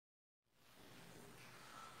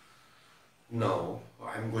Now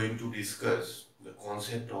I am going to discuss the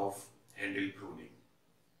concept of handle pruning.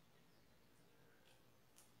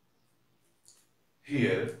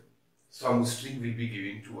 Here some string will be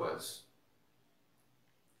given to us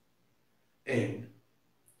and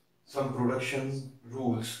some production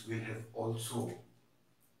rules will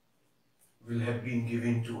have been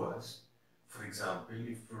given to us. For example,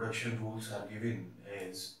 if production rules are given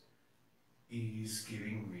as E is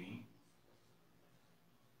giving me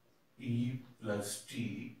E plus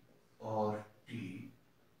T or T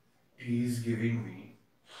is giving me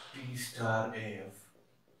T star F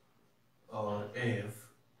or F,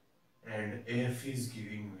 and F is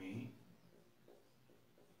giving me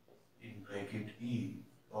in bracket E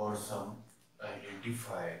or some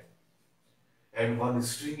identifier, and one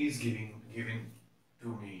string is given to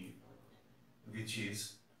me which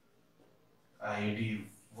is ID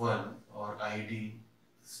 1 or ID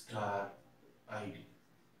star ID.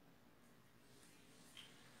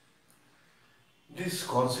 This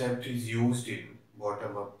concept is used in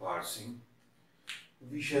bottom-up parsing.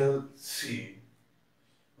 We shall see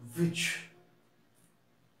which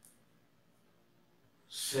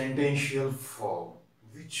sentential form,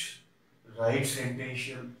 which right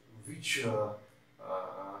sentential, which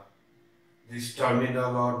this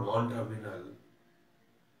terminal or non-terminal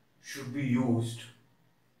should be used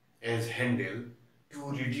as handle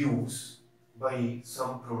to reduce by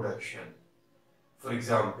some production. For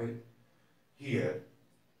example, here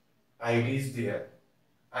ID is there.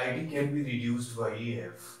 ID can be reduced by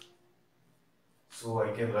EF. So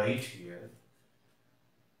I can write here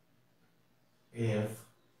F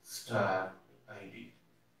star ID.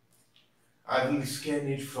 I will scan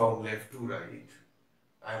it from left to right.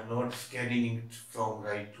 I am not scanning it from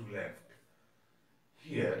right to left.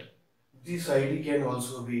 Here, this ID can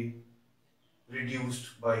also be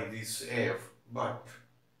reduced by this F, but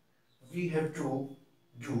we have to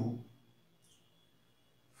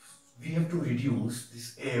reduce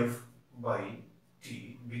this F by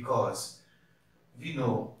T because we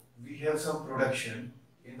know we have some production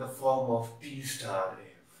in the form of T star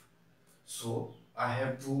F. So I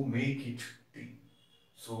have to make it T.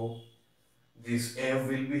 So this F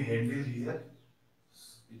will be handled here.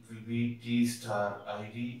 It will be T star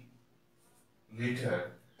ID.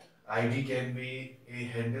 Later, ID can be a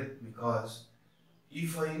handle because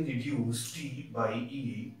if I reduce T by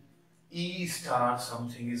E, E star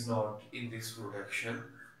something is not in this production.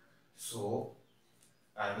 So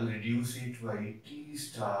I will reduce it by T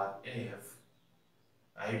star F.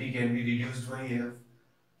 ID can be reduced by F.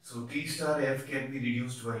 So T star F can be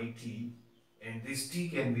reduced by T, and this T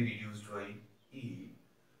can be reduced by E.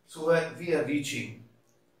 So we are reaching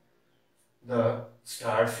the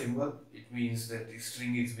star symbol. It means that the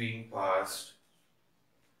string is being parsed.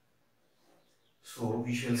 So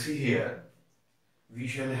we shall see here, we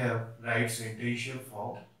shall have right sentential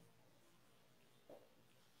form,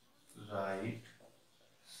 right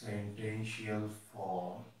sentential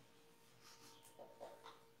form,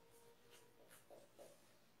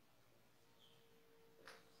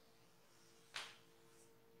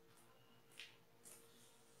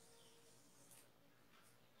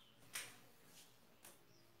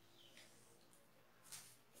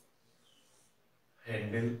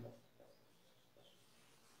 handle,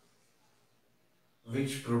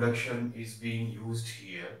 which production is being used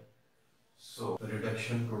here. So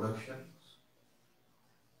reduction production,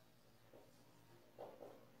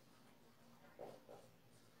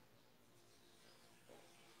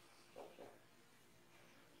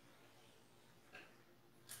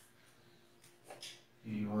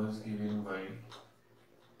 T was given by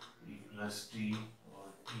E plus T or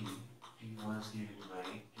T. T was given by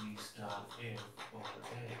T star F or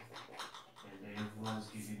F, and F was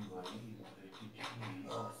given by E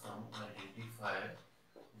or some identifier.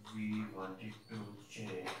 We wanted to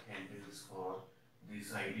check handles for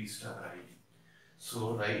this ID star ID.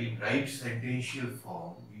 So in right sentential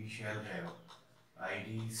form, we shall have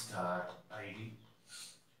ID star ID.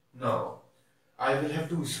 Now, I will have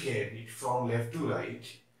to scan it from left to right,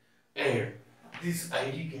 and this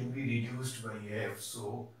ID can be reduced by F.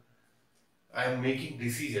 So I am making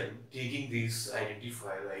decision taking this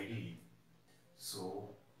identifier ID. So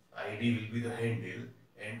ID will be the handle,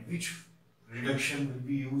 and which reduction will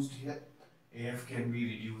be used here? F can be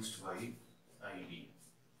reduced by ID.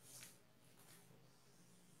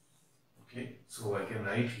 Okay, so I can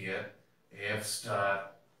write here F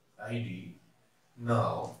star ID.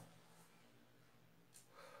 Now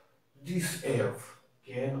this F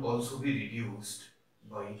can also be reduced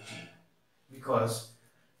by T because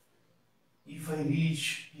if I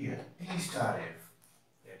reach here T star F,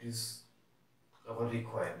 that is our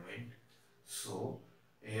requirement. So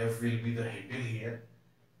F will be the handle here.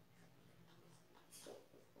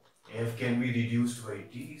 F can be reduced by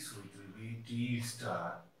T, so it will be T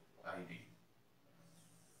star ID.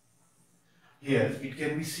 Here it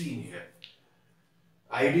can be seen here.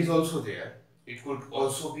 ID is also there. It could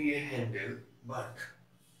also be a handle, but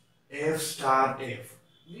F star F,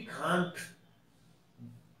 we can't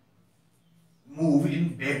move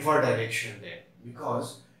in backward direction there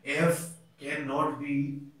because F cannot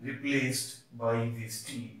be replaced by this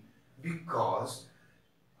T because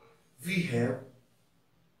we have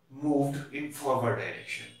moved in forward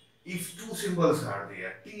direction. If two symbols are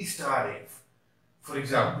there, T star F, for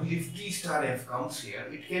example, if T star F comes here,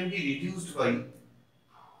 it can be reduced by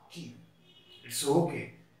T. It's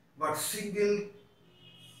okay. But single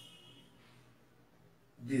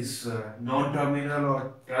this non-terminal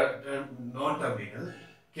or non-terminal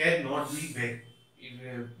cannot be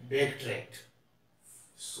backtracked.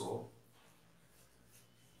 So,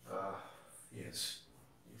 yes,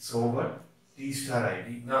 it's over. T star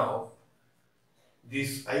ID. Now,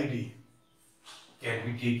 this ID can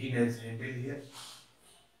be taken as handle here.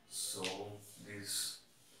 So, this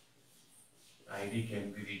ID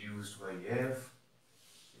can be reduced by F.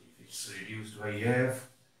 If it's reduced by F,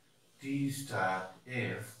 T star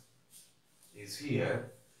F is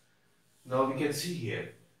here. Now we can see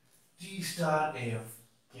here, T star F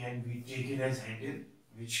can be taken as handle,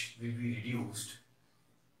 which will be reduced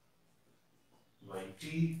by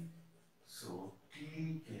T. So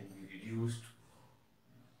T can be reduced,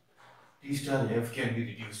 T star F can be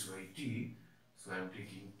reduced by T. So I am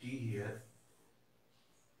taking T here.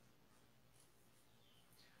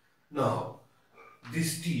 Now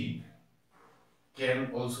this T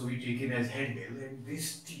can also be taken as handle, and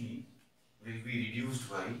this T will be reduced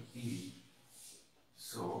by E.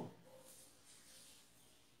 So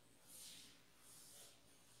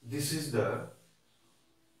this is the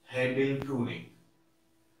handle pruning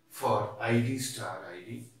for ID star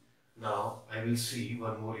ID. Now I will see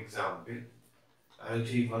one more example. I will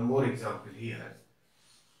take one more example here.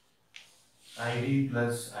 ID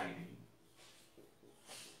plus ID.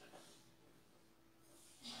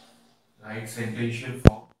 Write sentential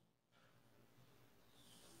form.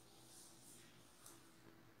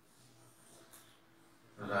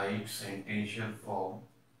 Write sentential form.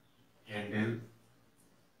 Handle.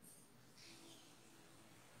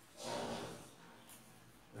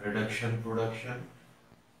 Reduction production.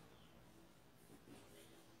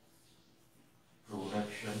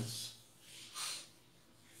 Productions.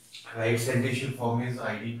 Write sentential form is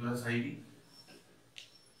ID plus ID.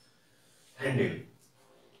 Handle.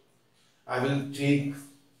 I will take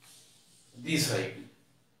this ID.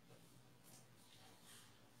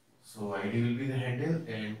 So ID will be the handle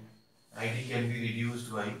and ID can be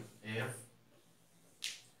reduced by F.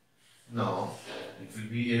 Now it will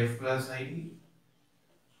be F plus ID.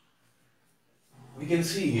 We can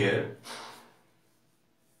see here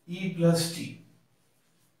E plus T.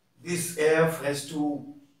 This F has to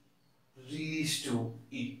reach to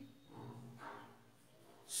E.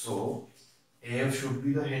 So F should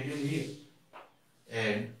be the handle here,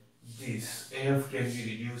 and this F can be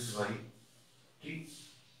reduced by T.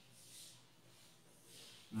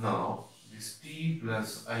 Now this T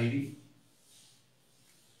plus ID,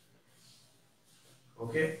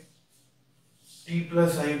 okay, T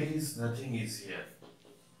plus ID is nothing is here.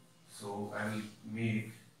 So I will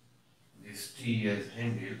make this T as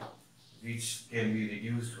handle, which can be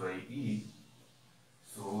reduced by E.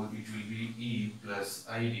 So it will be E plus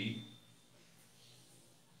ID.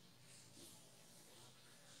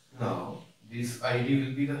 Now this ID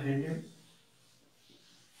will be the handle.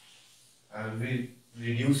 I will be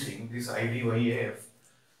reducing this ID by F.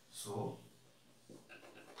 So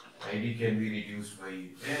ID can be reduced by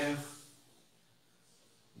F.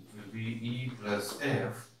 It will be E plus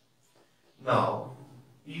F. Now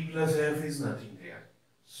E plus F is nothing there.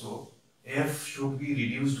 So F should be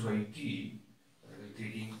reduced by T. I will be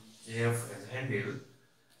taking F as handle.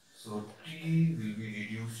 So T will be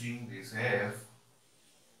reducing this F.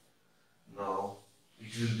 Now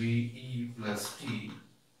it will be E plus T.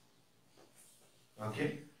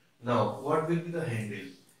 Okay. Now what will be the handle?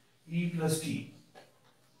 E plus T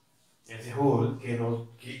as a whole will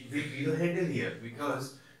be the handle here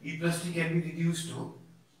because E plus T can be reduced to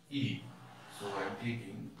E. So I am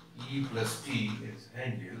taking E plus T as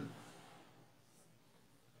handle.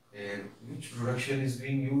 And which production is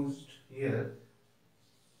being used here?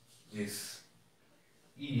 This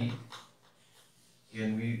E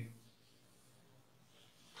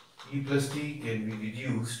plus T can be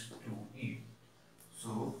reduced to E.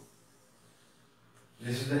 So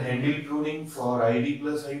this is the handle pruning for ID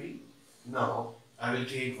plus ID. Now I will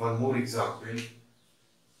take one more example.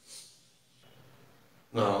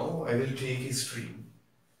 Now I will take a string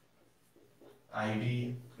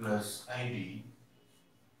id plus id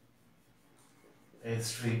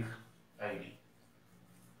asterisk id.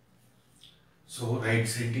 So right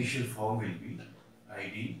sentential form will be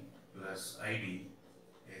id plus id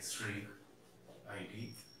asterisk id.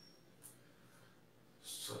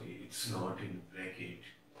 Sorry, it's not in bracket.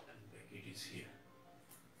 Bracket is here.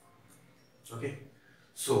 Okay.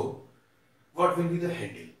 So what will be the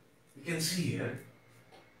handle? You can see here.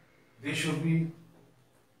 There should be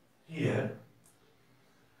here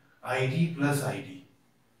id plus id.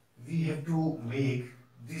 We have to make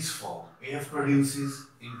this form. F produces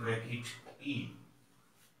in bracket E.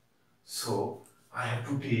 So I have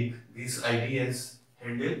to take this id as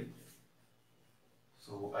handle.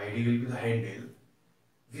 So id will be the handle.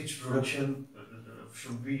 Which production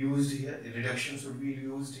should be used here? The reduction should be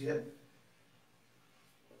used here.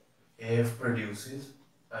 F produces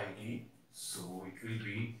id. So it will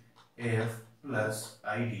be F plus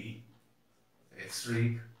id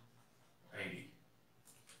asterisk id.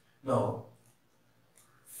 Now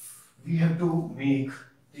we have to make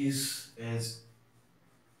this as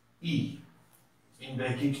E in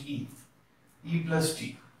bracket E. E plus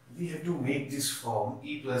T. We have to make this form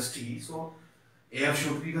E plus T. So F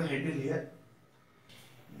should be the handle here.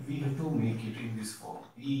 We have to make it in this form.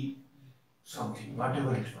 E something,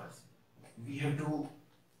 whatever it was. We have to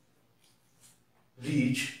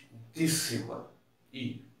reach this symbol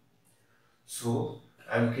E. So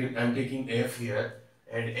I'm taking F here,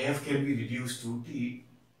 and F can be reduced to T.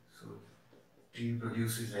 So T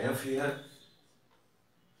produces F here.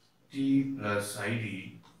 T plus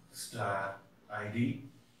ID star ID.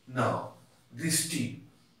 Now this T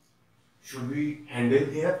should be handled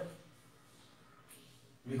here,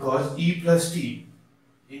 because E plus T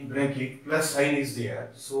in bracket plus sign is there.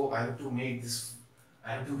 So I have to make this,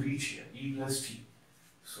 I have to reach here E plus T.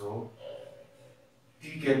 So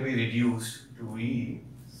T can be reduced to E.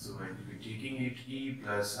 So I will be taking it E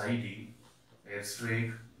plus ID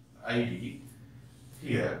asterisk ID.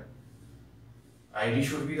 Here ID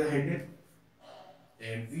should be the handle,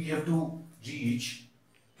 and we have to reach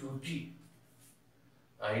to T.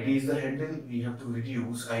 ID is the handle, we have to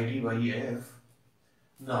reduce ID by F.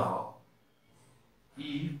 Now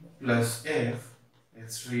E plus F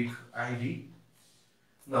asterisk ID.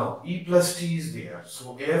 Now E plus T is there,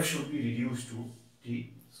 so F should be reduced to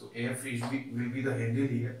T. So F will be the handle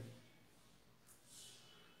here.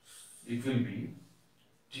 It will be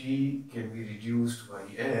T can be reduced by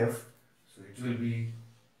F, so it will be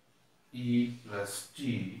E plus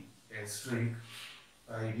T asterisk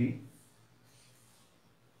ID.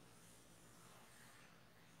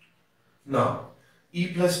 Now E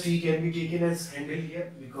plus T can be taken as handle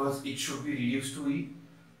here, because it should be reduced to E.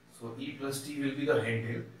 So E plus T will be the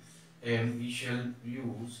handle, and we shall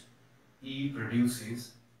use E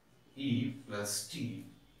produces E plus T.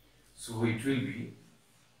 So it will be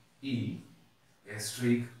E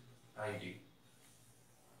asterisk ID.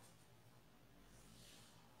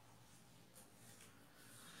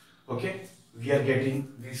 Okay, we are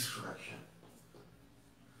getting this production.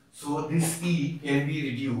 So this E can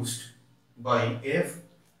be reduced by F,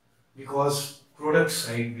 because product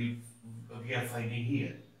side we are finding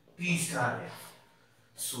here T star F.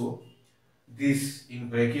 So this in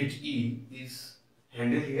bracket E is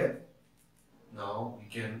handle here. Now we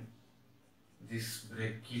can, this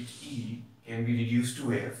bracket E can be reduced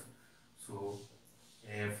to F. So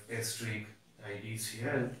F asterisk ID is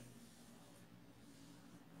here.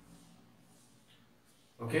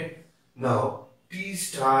 Okay. Now T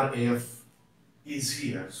star F is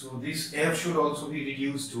here. So this F should also be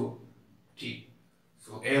reduced to T.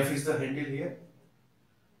 So F is the handle here.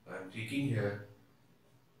 I am taking here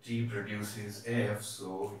T produces F,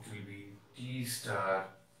 so it will be T star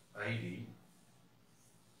ID.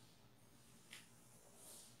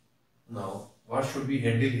 Now what should be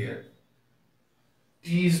handle here?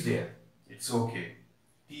 T is there, it's okay.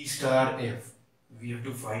 T star F, we have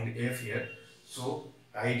to find F here. So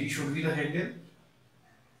ID should be the handle,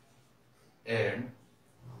 and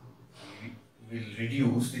we will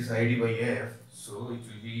reduce this ID by F. So it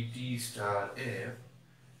will be T star F.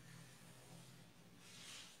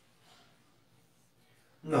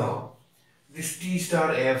 Now this T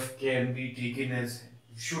star F can be taken as,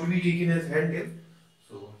 should be taken as handle.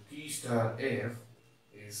 So T star F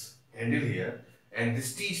is handle here, and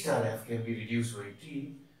this T star F can be reduced by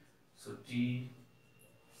T. So T,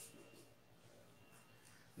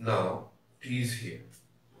 now T is here.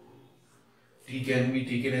 T can be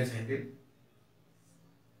taken as handle,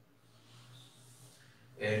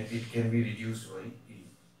 and it can be reduced by E.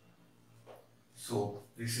 So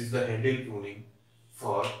this is the handle pruning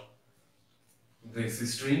for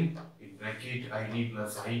this string in bracket id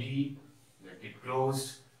plus id, bracket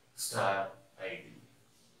closed, star